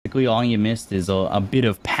Basically, all you missed is a bit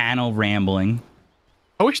of panel rambling.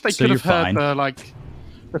 I wish they could have heard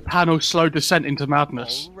the panel slow descent into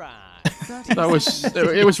madness.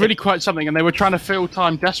 It was really quite something, and they were trying to fill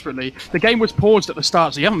time desperately. The game was paused at the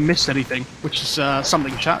start, so you haven't missed anything, which is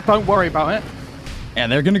something, chat. Don't worry about it. Yeah,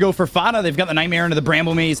 they're going to go for Fada. They've got the Nightmare into the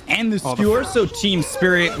Bramble Maze and the Skewer, so Team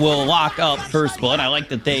Spirit will lock up First Blood. I like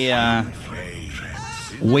that they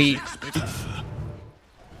wait.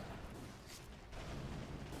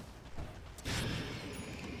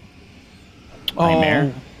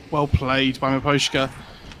 Nightmare. Oh, well played by Miposhka.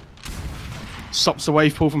 Stops the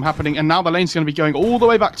wave pool from happening, and now the lane's going to be going all the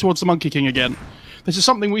way back towards the Monkey King again. This is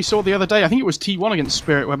something we saw the other day. I think it was T1 against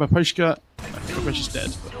Spirit, where Miposhka... I think Miposhka's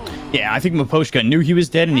dead. Yeah, I think Miposhka knew he was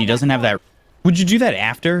dead, and he doesn't have that... Would you do that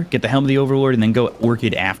after? Get the Helm of the Overlord and then go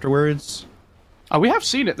Orchid afterwards? We have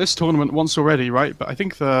seen it this tournament once already, right? But I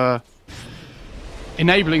think the...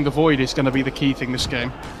 enabling the Void is going to be the key thing this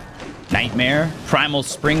game. Nightmare, Primal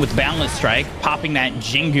Spring with Boundless Strike, popping that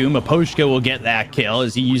Jingu. Miposhka will get that kill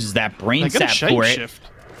as he uses that Brain Sap for it.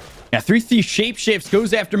 Yeah, 3-3 Shapeshifts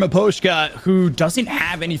goes after Miposhka, who doesn't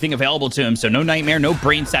have anything available to him, so no Nightmare, no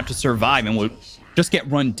Brain Sap to survive, and will just get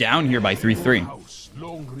run down here by 3-3.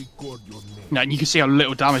 Yeah, and you can see how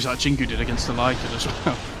little damage that Jingu did against the Lycan as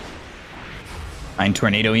well. 9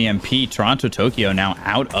 Tornado EMP, Toronto Tokyo now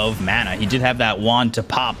out of mana. He did have that wand to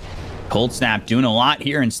pop. Cold Snap doing a lot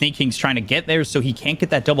here, and Snake King's trying to get there so he can't get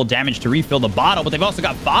that double damage to refill the bottle, but they've also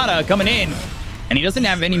got Fada coming in, and he doesn't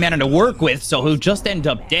have any mana to work with, so he'll just end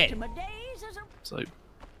up dead. So,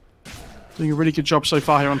 doing a really good job so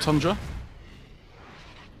far here on Tundra.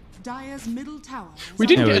 We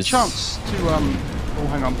didn't get a chance to, oh,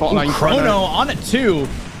 hang on, bot lane. Chrono on a 2.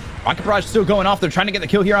 Rocket Barrage still going off. They're trying to get the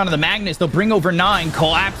kill here onto the Magnus. They'll bring over 9.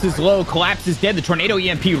 Collapse is low. Collapse is dead. The Tornado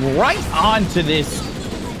EMP right onto this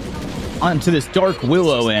Dark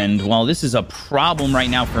Willow, and while this is a problem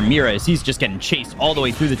right now for Mira, as he's just getting chased all the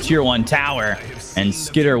way through the tier 1 tower, and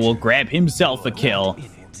Skitter will grab himself a kill.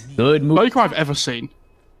 Good move. Most I've ever seen.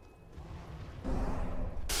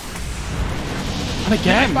 And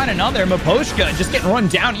again, find another. Miposhka just getting run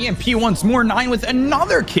down. EMP once more. 9 with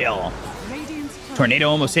another kill. Tornado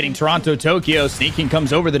almost hitting Toronto Tokyo. Sneaking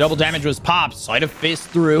comes over. The double damage was popped. Sleight of Fist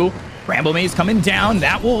through. Bramble Maze coming down.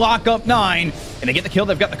 That will lock up 9. And they get the kill.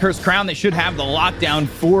 They've got the Cursed Crown. They should have the lockdown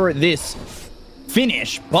for this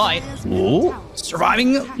finish. But, ooh,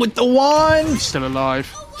 surviving with the 1. He's still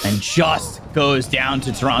alive. And just goes down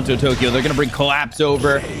to Toronto Tokyo. They're going to bring Collapse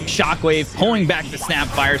over. Shockwave pulling back the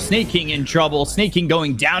Snapfire. Snake King in trouble. Snake King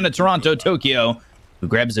going down to Toronto Tokyo, who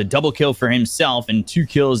grabs a double kill for himself and 2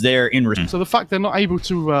 kills there in return. So the fact they're not able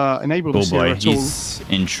to enable this here at all. He's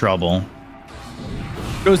in trouble.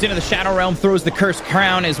 Goes into the Shadow Realm, throws the Cursed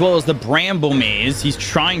Crown as well as the Bramble Maze. He's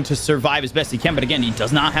trying to survive as best he can, but again, he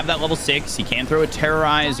does not have that level 6. He can't throw a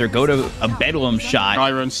Terrorize or go to a Bedlam shot.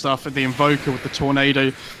 Gyro and stuff, and the Invoker with the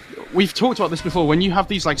Tornado. We've talked about this before. When you have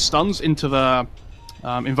these like stuns into the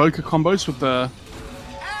Invoker combos with the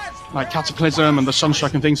like Cataclysm and the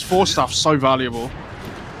Sunstrike and things, 4 stuff so valuable.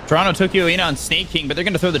 Toronto Tokyo in on Snake King, but they're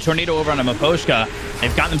going to throw the Tornado over on a Miposhka.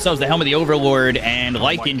 They've got themselves the Helm of the Overlord and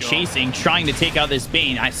Lycan chasing, trying to take out this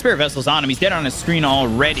Bane. Spirit Vessel's on him. He's dead on his screen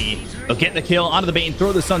already. They'll get the kill onto the Bane,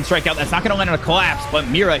 throw the Sunstrike out. That's not going to land on a Collapse, but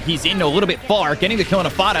Mira, he's in a little bit far. Getting the kill on a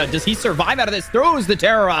Fada. Does he survive out of this? Throws the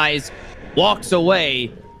Terrorize, walks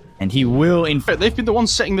away, and he will... They've been the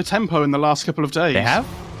ones setting the tempo in the last couple of days. They have?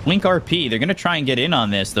 Blink RP. They're going to try and get in on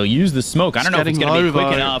this. They'll use the smoke. I don't know if it's going to be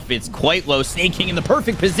quick enough. It's quite low. Snake King in the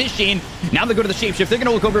perfect position. Now they go to the Shapeshift. They're going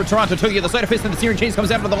to look over at Toronto Tokyo. The Sleight of Fist and the Searing Chains comes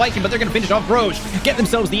out of the Lycan, but they're going to finish off Roche. Get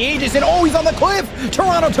themselves the Aegis, and oh, he's on the cliff.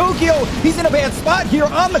 Toronto Tokyo. He's in a bad spot here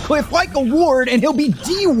on the cliff like a ward, and he'll be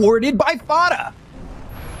de-warded by Fada.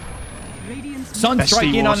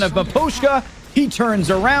 Sunstrike in on the Miposhka. He turns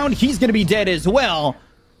around. He's going to be dead as well.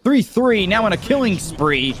 3-3 now on a killing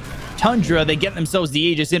spree. Tundra, they get themselves the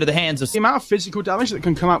Aegis into the hands of... The amount of physical damage that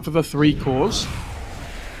can come out for the 3 cores.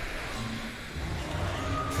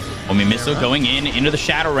 Omi Missile going into the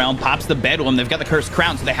Shadow Realm, pops the Bedlam. They've got the Cursed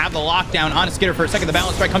Crown, so they have the lockdown on a Skitter for a second. The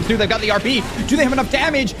Balance Strike comes through. They've got the RP. Do they have enough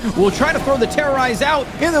damage? We'll try to throw the Terrorize out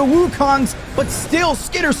in the Wukongs, but still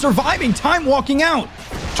Skitter surviving. Time walking out.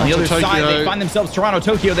 On the other side, they find themselves Toronto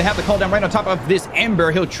Tokyo. They have the call down right on top of this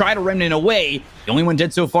Ember. He'll try to remnant away. The only one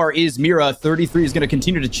dead so far is Mira. 33 is going to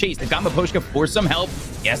continue to chase. They've got Miposhka for some help.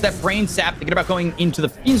 He has that Brain Sap. Thinking about going into the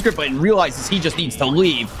Fiend's Grip, but realizes he just needs to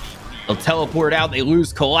leave. They'll teleport out. They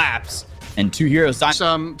lose Collapse. And 2 heroes die.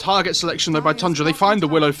 Some target selection, though, by Tundra. They find the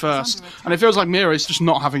Willow first. And it feels like Mira is just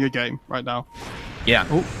not having a game right now. Yeah.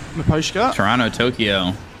 Oh, Miposhka. Toronto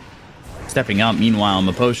Tokyo stepping up. Meanwhile,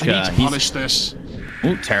 Miposhka... I need to punish this.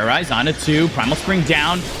 Ooh, Terrorize onto 2. Primal Spring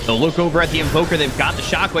down. They'll look over at the Invoker. They've got the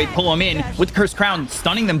Shockwave. Pull him in with Cursed Crown,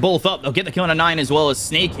 stunning them both up. They'll get the kill on a 9 as well as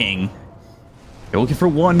Snake King. They're looking for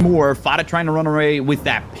one more. Fada trying to run away with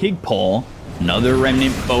that Pig Pole. Another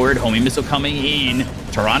Remnant forward. Homing Missile coming in.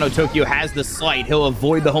 Toronto Tokyo has the slight. He'll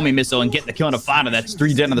avoid the Homing Missile and get the kill on a Fada. That's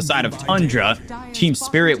 3 dead on the side of Tundra. Team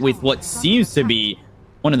Spirit with what seems to be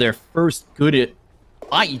one of their first good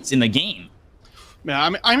fights in the game.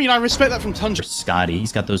 Yeah, I mean, I respect that from Tundra. Scotty,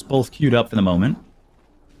 he's got those both queued up for the moment.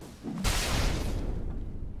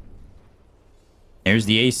 There's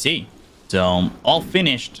the AC. So, all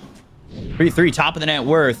finished. 3-3, top of the net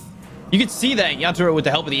worth. You can see that Yatoro, with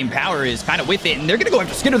the help of the Empower, is kind of with it. And they're going to go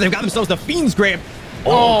after Skinner. They've got themselves the Fiend's Grip.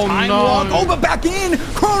 Oh, time walk. Oh, but back in.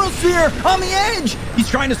 Chrono Sphere on the edge. He's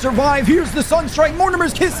trying to survive. Here's the Sunstrike.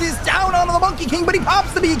 Mortimer's Kisses down onto the Monkey King, but he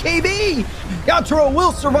pops the BKB. Yatoro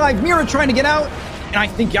will survive. Mira trying to get out. And I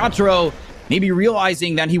think Yatoro maybe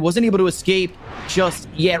realizing that he wasn't able to escape just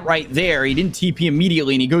yet right there. He didn't TP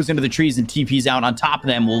immediately, and he goes into the trees and TPs out on top of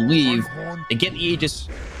them. Will leave. They get the Aegis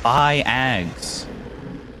by Ags.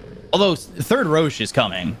 Although, third Roche is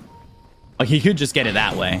coming. Like, he could just get it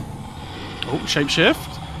that way. Oh,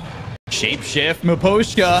 Shapeshift. Shapeshift,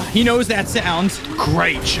 Miposhka. He knows that sound.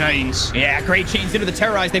 Great chains. Yeah, great chains into the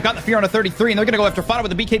Terrorize. They've got the Fear on a 33, and they're going to go after Fada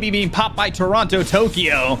with the BKB being popped by Toronto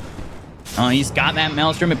Tokyo. Oh, he's got that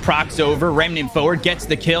Maelstrom. It procs over. Remnant forward, gets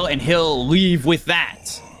the kill, and he'll leave with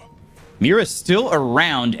that. Mira's still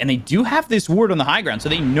around, and they do have this ward on the high ground, so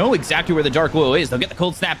they know exactly where the Dark Willow is. They'll get the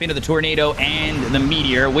Cold Snap into the Tornado and the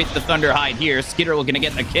Meteor with the Thunder Hide here. Skitter looking to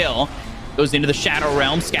get the kill. Goes into the Shadow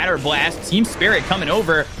Realm. Scatter Blast. Team Spirit coming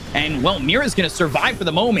over. And, well, Mira's going to survive for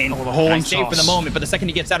the moment. Oh, the whole save for the moment, but the second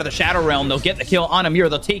he gets out of the Shadow Realm, they'll get the kill on a Mira.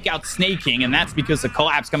 They'll take out Snake King, and that's because the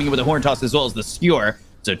Collapse coming in with the Horn Toss as well as the Skewer.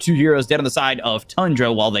 So 2 heroes dead on the side of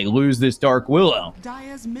Tundra while they lose this Dark Willow.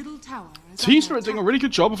 Team Spirit doing a really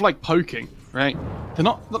good job of, like, poking, right? They're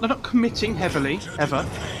not committing heavily, ever.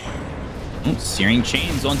 Searing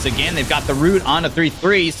Chains once again. They've got the Root on a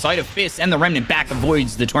 3-3. Sight of Fist, and the Remnant back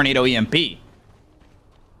avoids the Tornado EMP.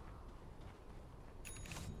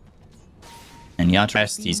 And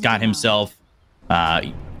Yatrest, he's got himself,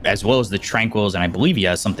 as well as the Tranquils, and I believe he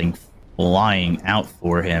has something flying out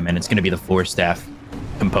for him, and it's going to be the Force Staff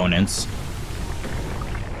components.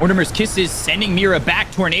 Mortimer's Kisses sending Mira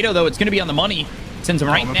back. Tornado, though, it's going to be on the money. Sends him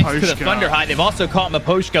right next to the Thunderhide. They've also caught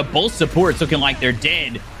Miposhka. Both supports looking like they're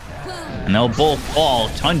dead. And they'll both fall.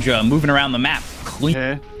 Tundra moving around the map.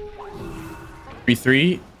 Clean.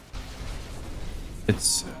 3-3.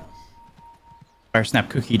 It's Fire Snap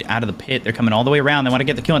cookied out of the pit. They're coming all the way around. They want to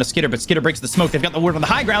get the kill on a Skitter, but Skitter breaks the smoke. They've got the ward on the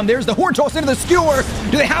high ground. There's the Horn Toss into the Skewer.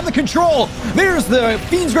 Do they have the control? There's the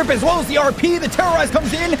Fiend's Grip as well as the RP. The Terrorize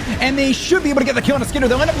comes in, and they should be able to get the kill on a Skitter.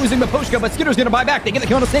 They'll end up losing Miposhka, but Skitter's going to buy back. They get the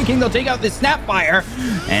kill on a Snake King. They'll take out this Snapfire.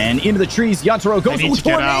 And into the trees, Yatoro goes. Ooh,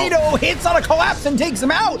 Tornado hits on a Collapse and takes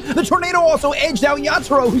him out. The Tornado also edged out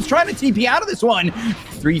Yatoro, who's trying to TP out of this one.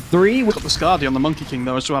 3-3. Got the Scardy on the Monkey King,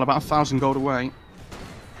 though, as well. About 1,000 gold away.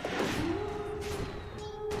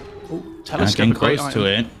 Getting close to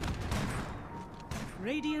it.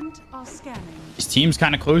 Radiant are scanning. These teams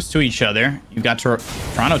kind of close to each other. You've got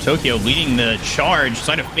Toronto Tokyo leading the charge.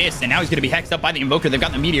 Sight of Fist, and now he's going to be hexed up by the Invoker. They've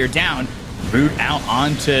got the Meteor down. Root out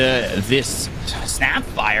onto this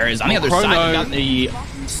Snapfire. Is on the other side. They've got the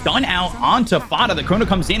stun out onto Fada. The Chrono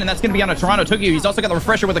comes in, and that's going to be on a Toronto Tokyo. He's also got the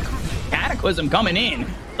Refresher with a Cataclysm coming in.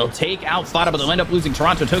 They'll take out Fada, but they'll end up losing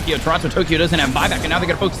Toronto Tokyo. Toronto Tokyo doesn't have buyback, and now they're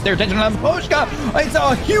going to focus their attention on Miposhka. It's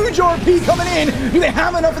a huge RP coming in. Do they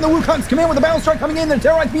have enough in the Wukong's command with the Balance Strike coming in? The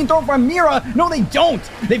Terrorize being thrown from Mira. No, they don't.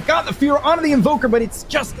 They've got the Fear onto the Invoker, but it's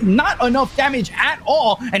just not enough damage at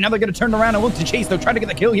all. And now they're going to turn around and look to chase. They'll try to get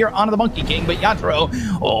the kill here onto the Monkey King, but Yatoro,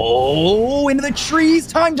 oh, into the trees.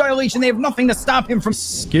 Time dilation. They have nothing to stop him from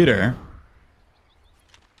Skitter.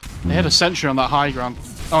 They had a sentry on that high ground.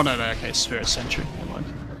 Oh, no, okay, Spirit Sentry. Never mind.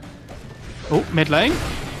 Oh, mid lane.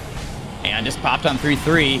 And just popped on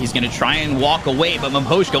 3-3. He's going to try and walk away, but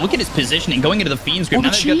Miposhka, look at his positioning, going into the Fiend's Grip.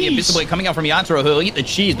 Now they've got the Abyssal Blade coming out from Yatoro, who'll eat the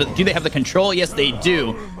cheese, but do they have the control? Yes, they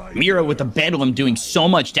do. Mira with the Bedlam doing so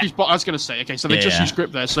much damage. I was going to say, okay, so they just used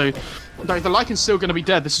Grip there, so the Lycan's still going to be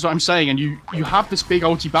dead. This is what I'm saying, and you have this big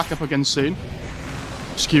ulti backup again soon.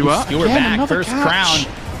 Skewer. Skewer back, first crown.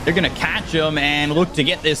 They're going to catch him and look to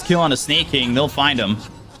get this kill on a Snake King. They'll find him.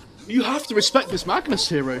 You have to respect this Magnus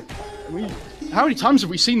hero. I mean, how many times have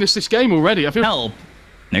we seen this game already? I feel help.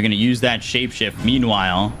 They're going to use that Shapeshift.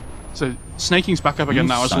 Meanwhile, so Snake King's back up again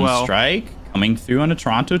now as well. Sunstrike coming through on a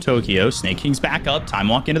Toronto Tokyo. Snake King's back up. Time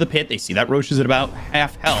walk into the pit. They see that Roche is at about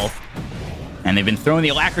half health. And they've been throwing the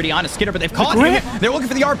Alacrity onto Skitter, but they've caught him. They're looking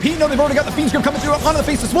for the RP. No, they've already got the Fiend's Grip coming through onto the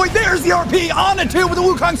Faceless Void. There's the RP on it too with the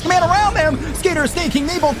Wukong's command around them. Skitter staking.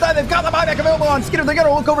 They both die. They've got the buyback available on Skitter. They're going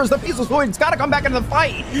to look over as the Faceless Void's got to come back into the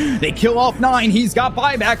fight. They kill off 9. He's got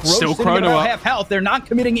buyback. Roche still Chrono up. Half health. They're not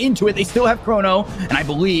committing into it. They still have Chrono, and I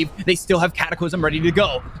believe they still have Cataclysm ready to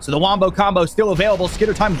go. So the Wombo combo is still available.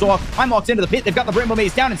 Skitter time walks into the pit. They've got the Rainbow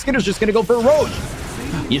Maze down, and Skitter's just going to go for Roche.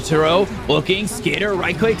 Yatoro looking, Skitter,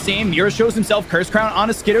 right-click, same. Mira shows himself, Curse Crown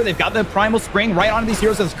onto Skitter. They've got the Primal Spring right onto these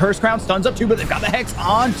heroes as Curse Crown stuns up too, but they've got the Hex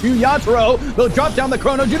onto Yatoro. They'll drop down the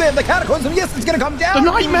Chrono. Do they have the Cataclysm? Yes, it's going to come down.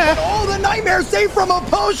 The Nightmare! Oh, the Nightmare saved from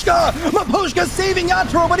Miposhka! Miposhka saving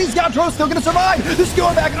Yatoro, but Yatoro's still going to survive. They're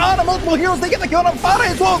skewing back onto multiple heroes. They get the kill on Fada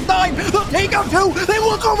as well as 9. They'll take out 2. They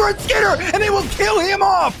look over at Skitter, and they will kill him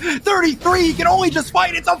off. 33, he can only just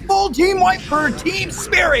fight. It's a full team wipe for Team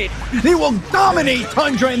Spirit. They will dominate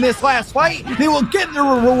Tundra in this last fight. They will get the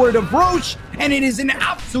reward of Roche, and it is an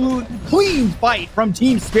absolute clean fight from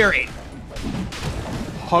Team Spirit.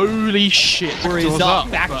 Holy shit. Door is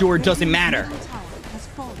up. Backdoor doesn't matter.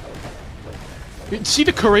 See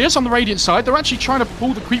the couriers on the Radiant side? They're actually trying to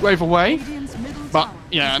pull the creep wave away. But,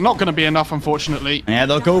 yeah, not going to be enough, unfortunately. Yeah,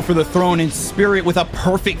 they'll go for the throne, and Spirit with a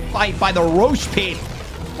perfect fight by the Roche pit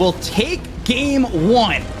will take game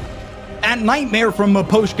 1. That Nightmare from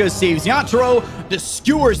Miposhka saves Yatoro, the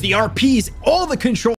skewers, the RPs, all the control.